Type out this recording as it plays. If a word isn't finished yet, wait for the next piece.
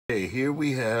Okay, here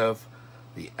we have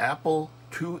the Apple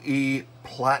IIe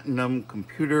Platinum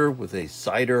computer with a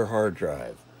cider hard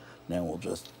drive. Now we'll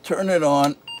just turn it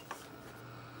on,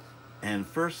 and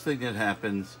first thing that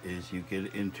happens is you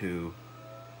get into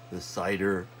the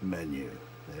cider menu.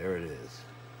 There it is.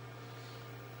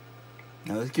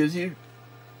 Now this gives you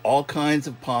all kinds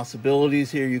of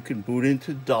possibilities here. You can boot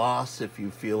into DOS if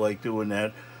you feel like doing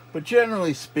that, but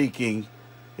generally speaking,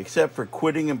 except for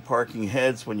quitting and parking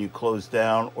heads when you close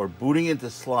down, or booting into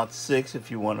slot 6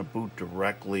 if you want to boot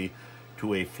directly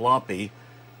to a floppy,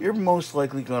 you're most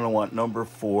likely going to want number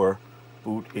 4,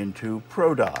 boot into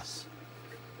ProDOS.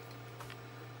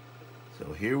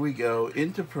 So here we go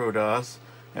into ProDOS,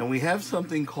 and we have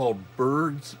something called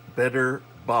Birds Better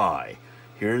Buy.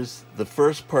 Here's the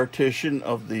first partition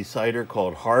of the cider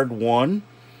called Hard 1,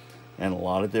 and a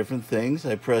lot of different things.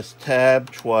 I press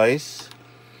Tab twice,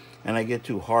 and I get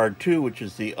to Hard 2, which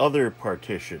is the other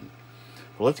partition.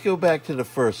 Well, let's go back to the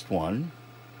first one.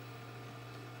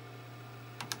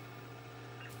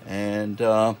 And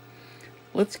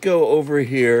let's go over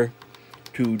here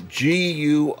to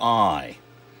GUI.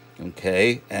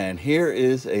 Okay, and here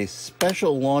is a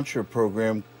special launcher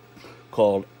program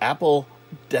called Apple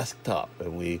Desktop.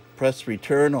 And we press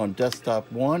return on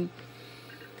desktop 1,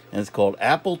 and it's called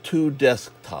Apple II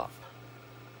Desktop.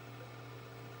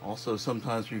 Also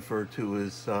sometimes referred to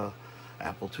as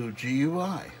Apple II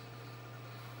GUI.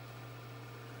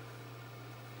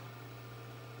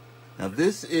 Now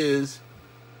this is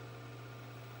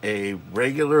a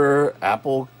regular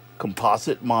Apple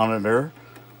composite monitor,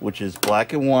 which is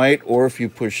black and white, or if you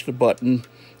push the button,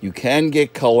 you can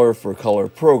get color for color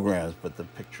programs, but the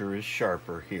picture is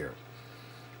sharper here.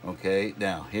 Okay,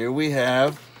 now here we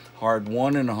have Hard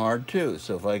 1 and Hard 2.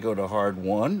 So if I go to Hard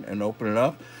 1 and open it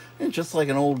up, it's just like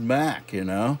an old Mac, you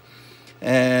know.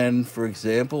 And for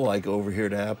example, I go over here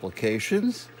to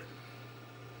Applications,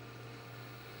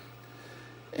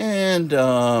 and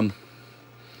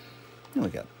we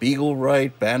got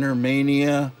BeagleWrite, Banner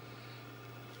Mania.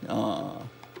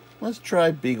 Let's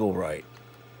try BeagleWrite.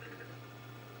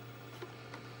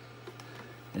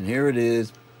 And here it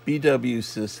is, BW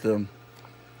System.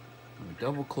 Let me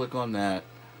double click on that,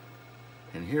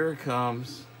 and here it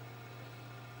comes.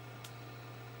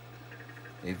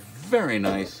 A very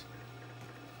nice,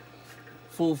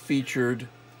 full-featured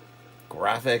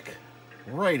graphic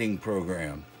writing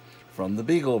program from the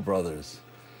Beagle Brothers.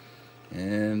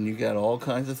 And you got all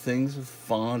kinds of things with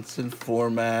fonts and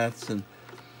formats and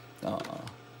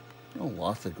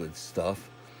lots of good stuff.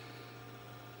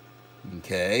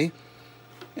 Okay,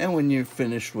 and when you're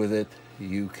finished with it,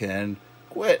 you can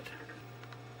quit.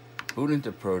 Boot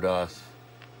into ProDOS.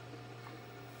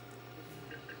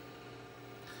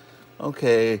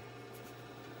 Okay,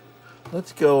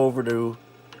 let's go over to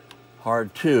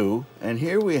Hard 2, and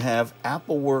here we have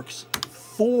AppleWorks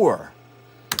 4,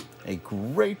 a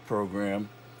great program.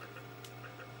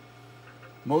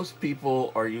 Most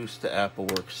people are used to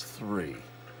AppleWorks 3,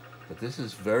 but this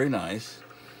is very nice.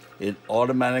 It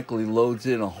automatically loads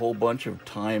in a whole bunch of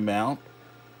timeout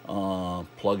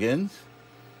plugins.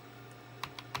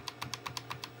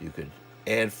 You could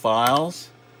add files,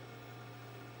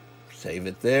 save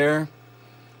it there,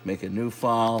 make a new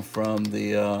file from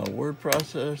the word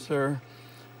processor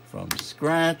from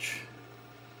scratch.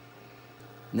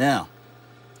 Now,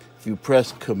 if you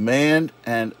press Command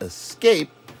and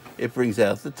Escape, it brings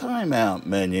out the timeout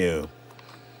menu.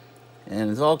 And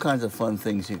there's all kinds of fun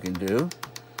things you can do.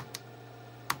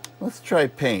 Let's try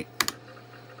Paint.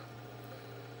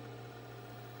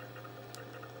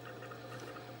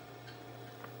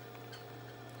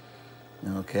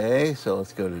 Okay, so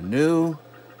let's go to New.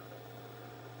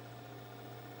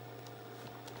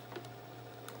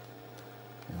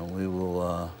 And we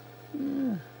will,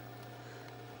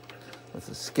 let's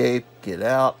escape, get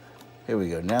out. Here we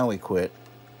go, now we quit.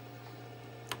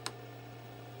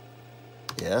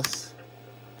 Yes.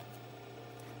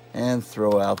 And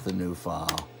throw out the new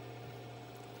file.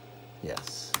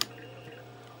 Yes.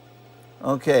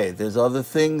 Okay, there's other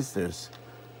things. There's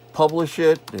Publish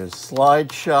It, there's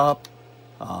Slide Shop.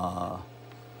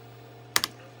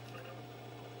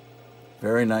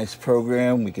 Very nice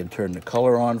program. We can turn the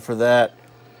color on for that.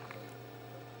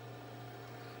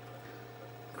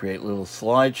 Create little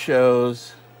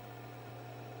slideshows.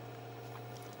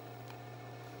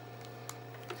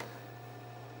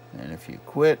 And if you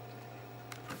quit,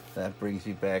 that brings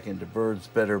you back into Birds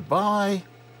Better Buy.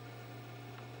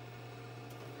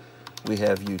 We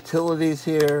have utilities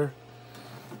here.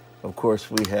 Of course,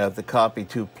 we have the Copy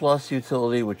to Plus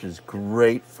utility, which is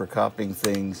great for copying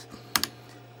things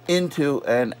into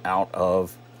and out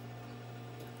of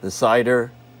the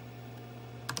cider.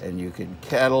 and you can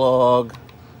catalog,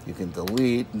 you can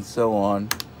delete, and so on.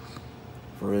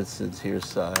 For instance,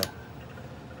 here's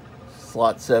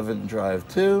slot 7, drive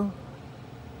 2,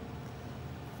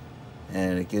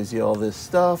 and it gives you all this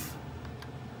stuff.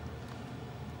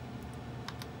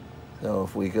 So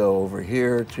if we go over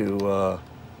here to,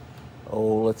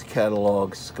 let's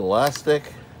catalog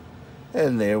Scholastic,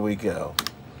 and there we go.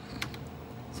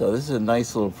 So this is a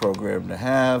nice little program to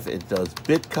have. It does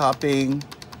bit copying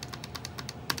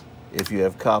if you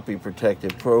have copy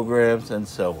protected programs, and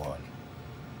so on.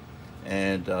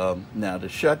 And now to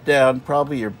shut down,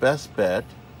 probably your best bet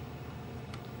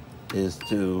is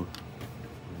to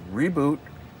reboot,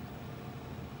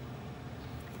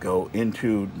 go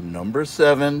into number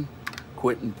 7,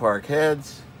 quit and park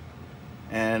heads,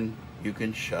 and you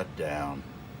can shut down.